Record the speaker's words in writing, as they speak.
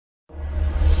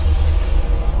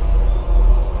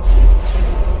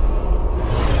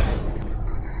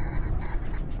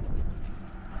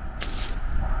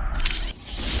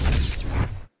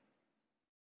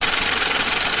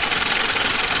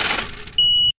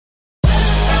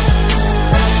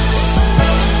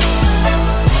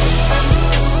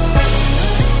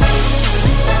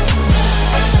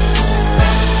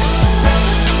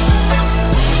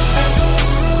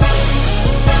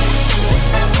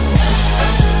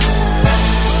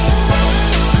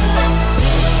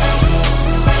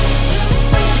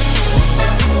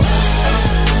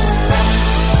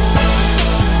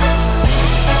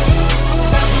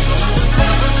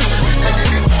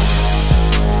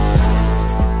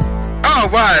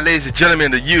Alright, ladies and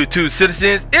gentlemen, the YouTube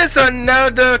citizens, it's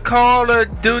another Call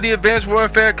of Duty Advanced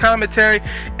Warfare commentary,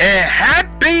 and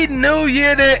Happy New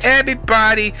Year to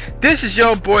everybody. This is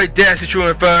your boy Dash, Tru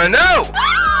Inferno.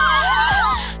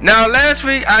 Now, last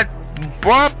week I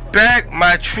brought back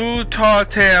my true tall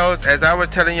tales as I was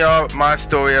telling y'all my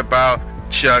story about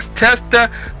Chuck Tester,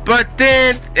 but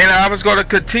then, and I was going to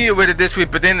continue with it this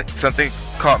week, but then something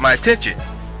caught my attention.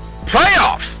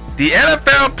 Playoffs! The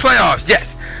NFL playoffs, yes!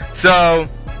 So,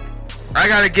 I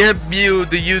gotta give you,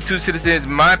 the YouTube citizens,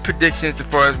 my predictions as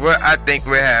far as what I think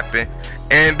will happen.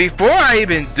 And before I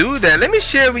even do that, let me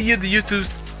share with you, the YouTube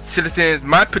citizens,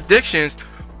 my predictions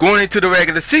going into the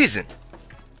regular season,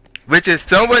 which is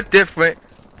somewhat different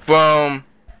from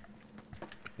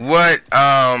what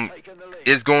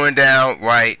is going down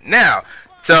right now.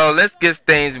 So let's get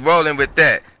things rolling with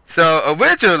that. So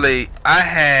originally I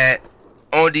had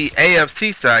on the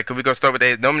AFC side, because we're going to start with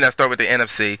the, normally I start with the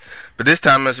NFC, but this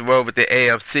time let's roll with the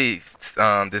AFC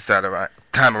this time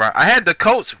around. I had the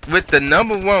Colts with the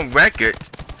 #1 record,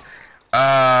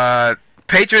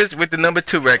 Patriots with the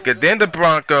 #2 record, then the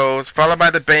Broncos, followed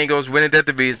by the Bengals winning that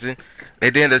division,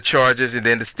 and then the Chargers, and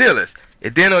then the Steelers.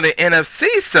 And then on the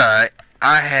NFC side,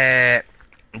 I had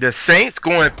the Saints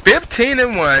going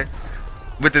 15-1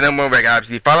 with the #1 record,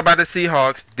 obviously, followed by the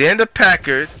Seahawks, then the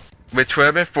Packers with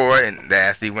 12-4, and they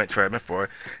actually went 12-4.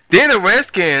 Then the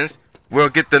Redskins will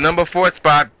get the #4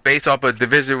 spot based off of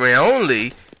division win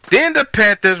only. Then the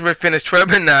Panthers will finish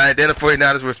 12-9. Then the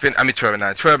 49ers will finish,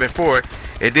 12-4.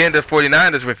 And then the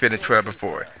 49ers will finish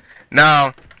 12-4.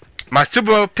 Now, my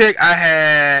Super Bowl pick, I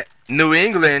had New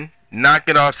England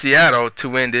knocking off Seattle to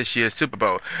win this year's Super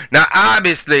Bowl. Now,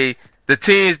 obviously, the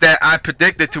teams that I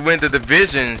predicted to win the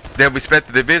divisions, their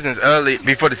respective divisions early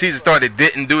before the season started,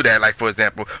 didn't do that. Like, for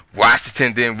example,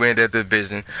 Washington didn't win their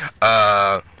division.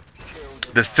 The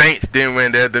Saints didn't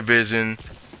win their division,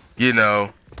 you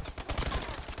know.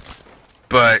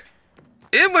 But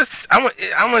it was,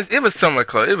 it was somewhat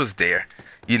close. It was there,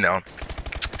 you know.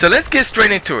 So let's get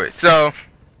straight into it. So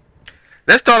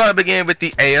let's start out again with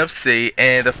the AFC,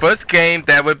 and the first game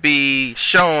that would be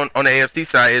shown on the AFC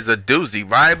side is a doozy.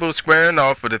 Rivals squaring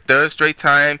off for the third straight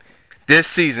time this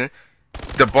season.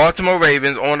 The Baltimore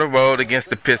Ravens on the road against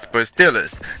the Pittsburgh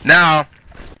Steelers. Now,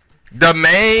 the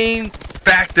main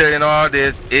factor in all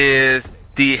this is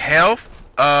the health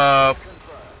of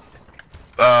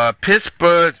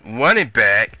Pittsburgh's running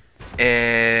back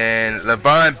and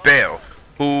Le'Veon Bell,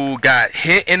 who got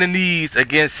hit in the knees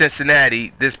against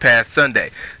Cincinnati this past Sunday.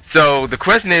 So the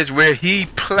question is, will he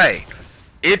play?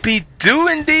 If he do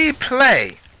indeed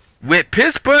play with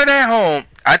Pittsburgh at home,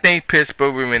 I think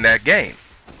Pittsburgh will win that game.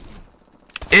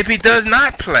 If he does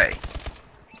not play,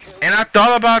 and I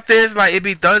thought about this, like if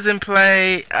he doesn't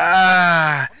play,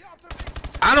 I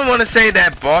don't want to say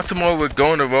that Baltimore would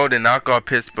go on the road and knock off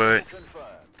Pittsburgh,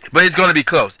 but it's going to be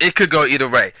close. It could go either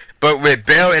way. But with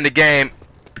Bell in the game,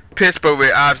 Pittsburgh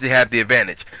will obviously have the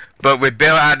advantage. But with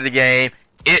Bell out of the game,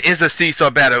 it is a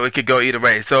seesaw battle. It could go either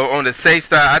way. So on the safe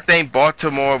side, I think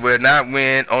Baltimore will not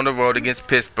win on the road against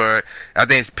Pittsburgh. I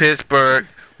think Pittsburgh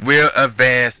will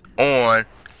advance on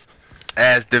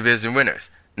as division winners.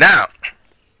 Now,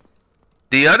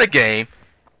 the other game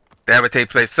that would take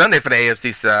place Sunday for the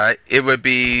AFC side, it would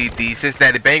be the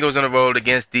Cincinnati Bengals on the road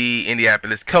against the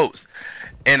Indianapolis Colts.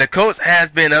 And the Colts has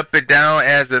been up and down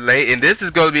as of late, and this is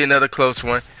going to be another close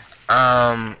one.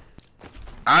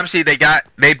 Obviously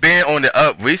they've been on the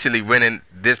up recently, winning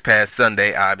this past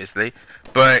Sunday, obviously.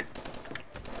 But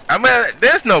I mean,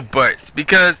 there's no buts,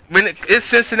 because when it's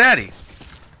Cincinnati,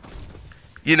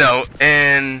 you know,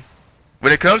 and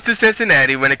when it comes to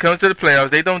Cincinnati, when it comes to the playoffs,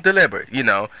 they don't deliver, you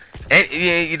know.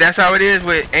 And that's how it is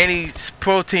with any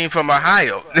pro team from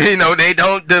Ohio. You know, they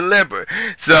don't deliver.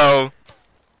 So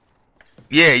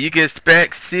yeah, you can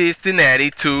expect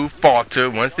Cincinnati to falter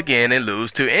once again and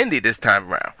lose to Indy this time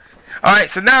around.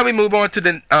 Alright, so now we move on to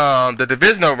the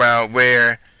divisional round,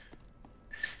 where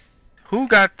who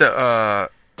got the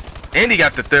Indy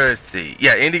got the 3rd seed.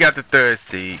 Yeah, Indy got the 3rd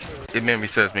seed, if memory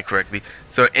serves me correctly.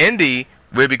 So Indy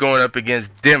will be going up against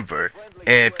Denver,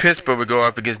 and Pittsburgh will go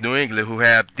up against New England, who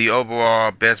have the overall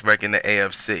best record in the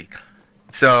AFC.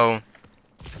 So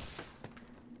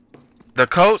the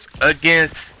Colts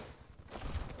against,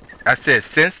 I said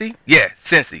Cincy? Yeah,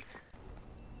 Cincy.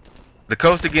 The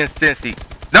Colts against Cincy.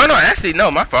 No, actually,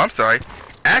 no, my fault, I'm sorry.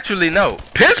 Actually, no.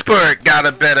 Pittsburgh got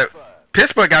the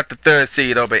 3rd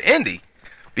seed over Indy,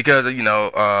 because of, you know,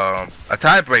 a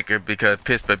tiebreaker, because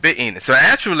Pittsburgh beat Indy. So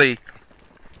actually,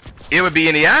 it would be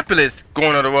Indianapolis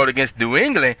going on the road against New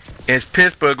England, and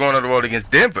Pittsburgh going on the road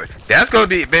against Denver. That's going to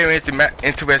be a very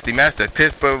interesting matchup.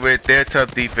 Pittsburgh with their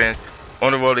tough defense,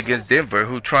 on the road against Denver,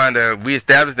 who trying to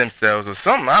reestablish themselves or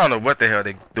something. I don't know what the hell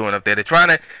they're doing up there. They're trying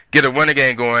to get a running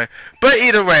game going. But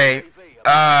either way,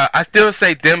 I still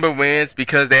say Denver wins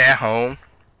because they're at home.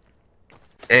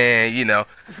 And, you know,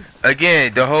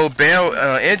 again, the whole Bell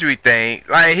injury thing,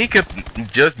 like, he could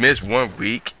just miss 1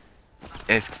 week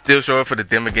and still show up for the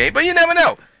Denver game, but you never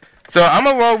know. So I'm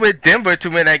going to roll with Denver to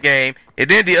win that game. And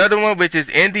then the other one, which is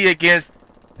Indy against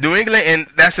New England, and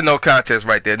that's a no contest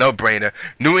right there, no brainer.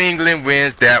 New England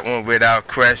wins that one without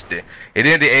question. And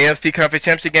then the AFC Conference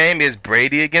Championship game is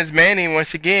Brady against Manning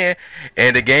once again,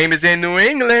 and the game is in New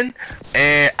England.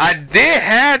 And I did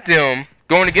have them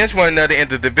going against one another in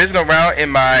the divisional round in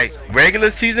my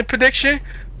regular season prediction,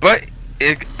 but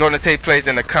it's going to take place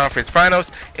in the conference finals,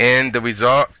 and the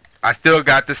result, I still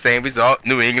got the same result,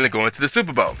 New England going to the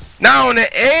Super Bowl. Now on the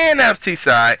NFC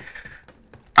side,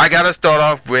 I got to start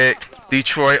off with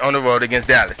Detroit on the road against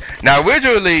Dallas. Now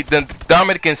originally, the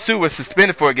Dominican Sue was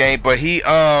suspended for a game, but he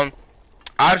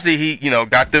obviously he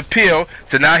got the appeal,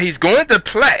 so now he's going to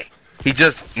play. He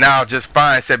just fined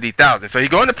 $70,000. So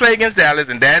he's going to play against Dallas,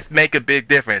 and that's make a big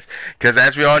difference. Because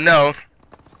as we all know,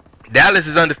 Dallas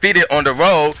is undefeated on the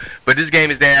road, but this game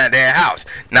is their house.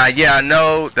 Now, yeah, I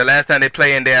know the last time they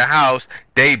play in their house,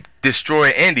 they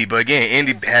destroyed Indy. But again,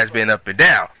 Indy has been up and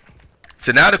down.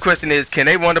 So now the question is, can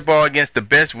they run the ball against the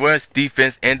best worst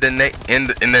defense in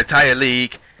the entire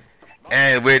league?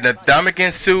 And with the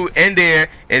Dominican Sue in there,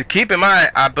 and keep in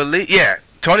mind, I believe, yeah,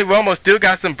 Tony Romo still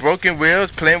got some broken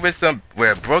wheels, playing with some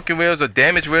broken wheels or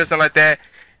damaged wheels, something like that.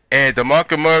 And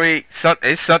DeMarco Murray,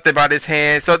 it's something about his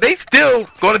hand. So they still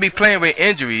going to be playing with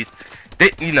injuries. They,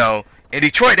 in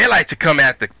Detroit, they like to come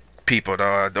after people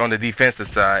on the defensive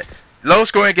side. Low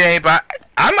scoring game, but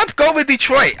I'm going to go with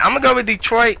Detroit. I'm going to go with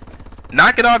Detroit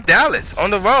knocking off Dallas on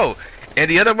the road.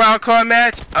 And the other wild card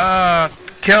match,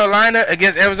 Carolina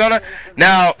against Arizona.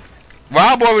 Now,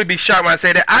 Wild Boy would be shocked when I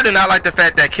say that. I do not like the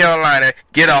fact that Carolina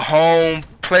get a home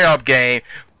playoff game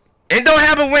and don't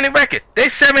have a winning record. They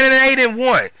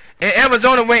 7-8-1, and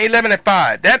Arizona went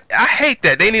 11-5. That I hate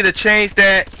that. They need to change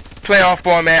that playoff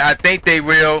format. I think they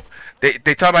will. They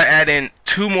talk about adding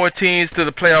 2 more teams to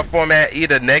the playoff format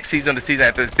either next season or the season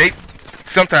after. They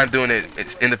sometimes doing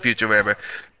it in the future, whatever.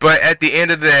 But at the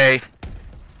end of the day,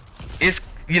 it's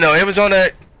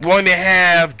Arizona going to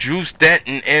have Drew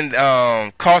Stanton and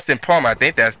Carson Palmer. I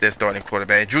think that's their starting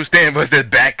quarterback. Drew Stanton was their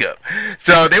backup.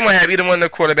 So they won't have either one of the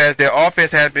quarterbacks. Their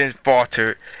offense has been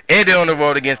faltered, and they're on the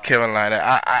road against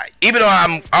Carolina. Even though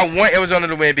I want Arizona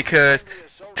to win, because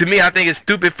to me I think it's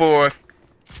stupid for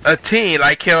a team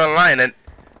like Carolina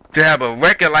to have a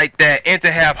record like that and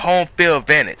to have home field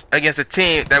advantage against a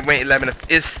team that went 11.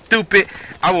 It's stupid.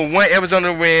 I would want Arizona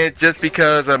to win just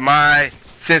because of my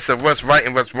sense of what's right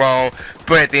and what's wrong,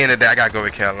 but at the end of the day, I gotta go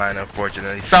with Carolina,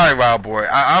 unfortunately. Sorry, Wild Boy.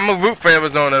 I'm a root for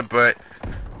Arizona, but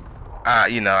I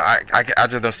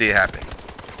just don't see it happening.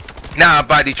 Now,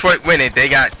 by Detroit winning, they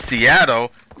got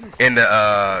Seattle in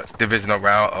the divisional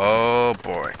round. Oh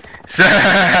boy. So,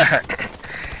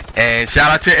 and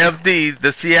shout out to FD,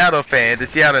 the Seattle fan, the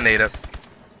Seattle native.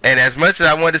 And as much as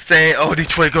I want to say, oh,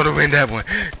 Detroit gonna win that one,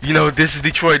 this is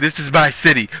Detroit, this is my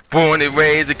city, born and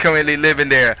raised and currently living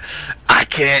there, I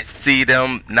can't see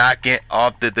them knocking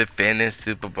off the defending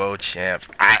Super Bowl champs.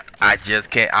 I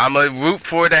just can't. I'm a root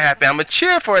for it to happen. I'm a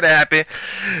cheer for it to happen.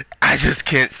 I just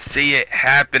can't see it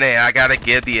happening. I gotta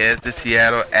give the edge to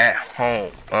Seattle at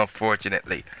home,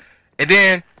 unfortunately. And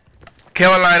then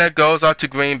Carolina goes off to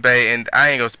Green Bay, and I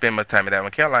ain't gonna spend much time on that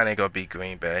one. Carolina ain't gonna beat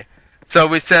Green Bay.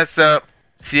 So it sets up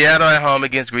Seattle at home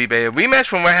against Green Bay. A rematch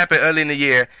from what happened early in the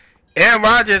year. Aaron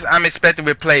Rodgers, I'm expecting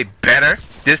to play better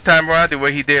this time around than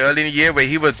what he did early in the year, where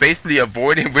he was basically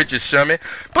avoiding Richard Sherman.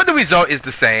 But the result is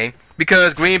the same,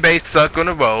 because Green Bay suck on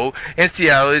the road, and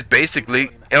Seattle is basically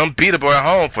unbeatable at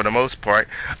home for the most part.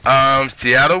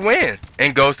 Seattle wins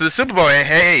and goes to the Super Bowl. And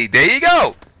hey, there you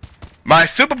go. My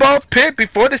Super Bowl pick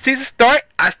before the season start,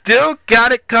 I still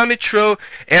got it coming true,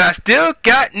 and I still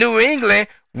got New England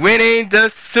winning the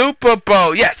Super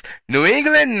Bowl. Yes, New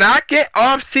England knocking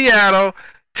off Seattle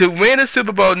to win the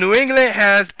Super Bowl. New England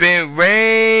has been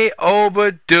way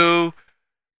overdue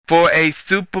for a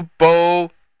Super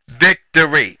Bowl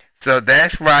victory. So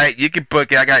that's right, you can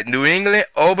book it. I got New England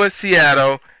over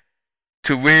Seattle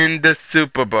to win the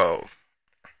Super Bowl.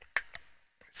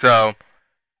 So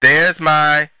there's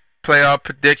my playoff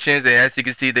predictions, and as you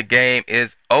can see, the game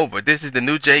is over. This is the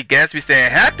new Jay Gatsby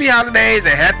saying happy holidays and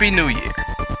happy new year.